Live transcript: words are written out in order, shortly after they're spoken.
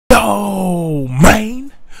Yo,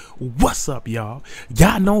 man, what's up, y'all?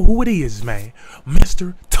 Y'all know who it is, man.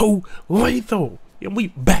 Mr. Too Lethal. And we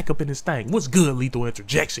back up in this thing. What's good, Lethal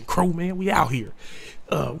Interjection crew, man? We out here.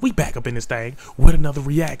 We back up in this thing with another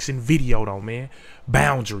reaction video, though, man.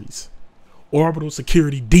 Boundaries. Orbital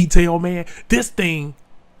security detail, man. This thing,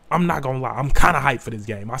 I'm not gonna lie, I'm kind of hyped for this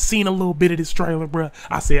game. I seen a little bit of this trailer, bruh.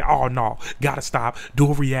 I said, oh no, gotta stop,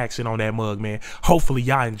 do a reaction on that mug, man. Hopefully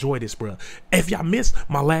y'all enjoy this, bruh. If y'all missed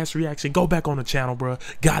my last reaction, go back on the channel, bruh.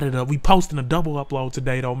 Got it up. We posting a double upload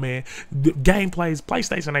today, though, man. The gameplays,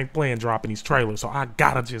 PlayStation ain't playing dropping these trailers, so I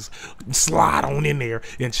gotta just slide on in there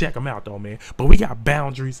and check them out, though, man. But we got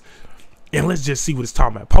boundaries. And let's just see what it's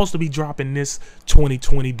talking about. Supposed to be dropping this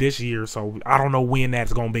 2020 this year, so I don't know when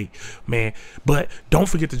that's gonna be, man. But don't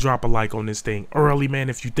forget to drop a like on this thing early, man,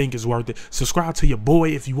 if you think it's worth it. Subscribe to your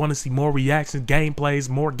boy if you want to see more reactions, gameplays,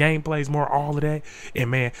 more all of that.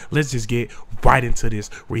 And man, let's just get right into this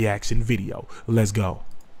reaction video. Let's go.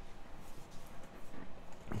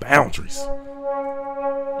 Boundaries.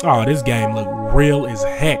 Oh, this game look real as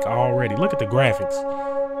heck already. Look at the graphics.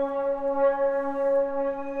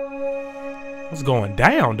 What's going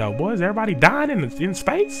down, though, boys? Everybody dying in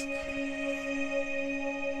space?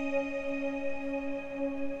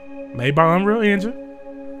 Made by Unreal Engine.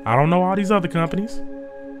 I don't know all these other companies,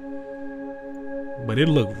 but it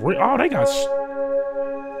looked real. Oh, they got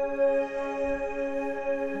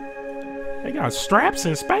straps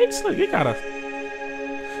in space. Look, she got a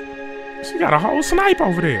whole snipe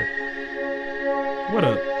over there.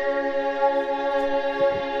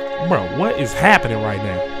 Bro, what is happening right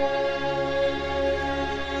now?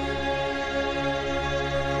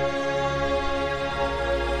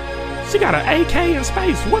 She got an AK in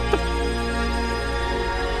space. What the?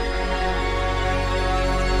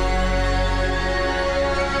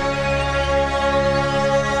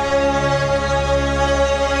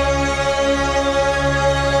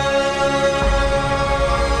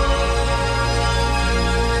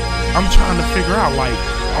 I'm trying to figure out, like,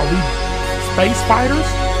 are we space fighters?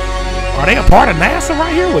 Are they a part of NASA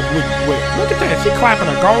right here? Look at that. She clapping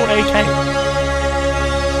a gold AK.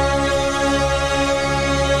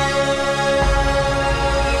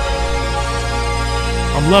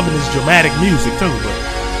 I'm loving this dramatic music too, but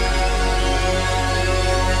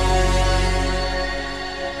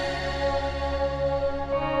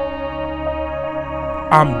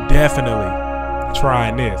I'm definitely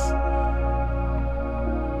trying this.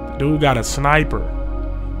 Dude got a sniper.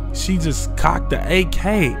 She just cocked the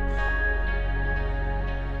AK.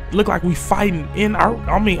 Look like we fighting in Earth.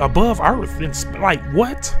 I mean, above Earth. Like,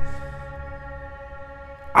 what?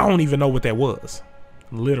 I don't even know what that was.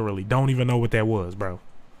 Literally, don't even know what that was, bro.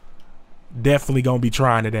 Definitely gonna be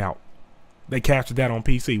trying it out. They captured that on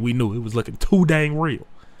PC. We knew it was looking too dang real.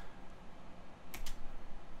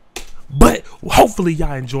 But hopefully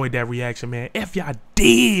y'all enjoyed that reaction, man. If y'all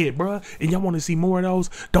did, bro, and y'all want to see more of those,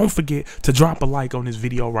 don't forget to drop a like on this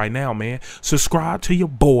video right now, man. Subscribe to your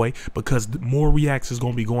boy, because more reactions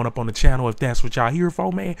gonna be going up on the channel if that's what y'all here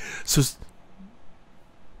for, man. So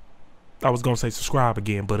I was gonna say subscribe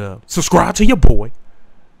again, but subscribe to your boy.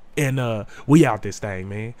 And we out this thing,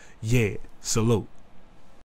 man. Yeah, salute.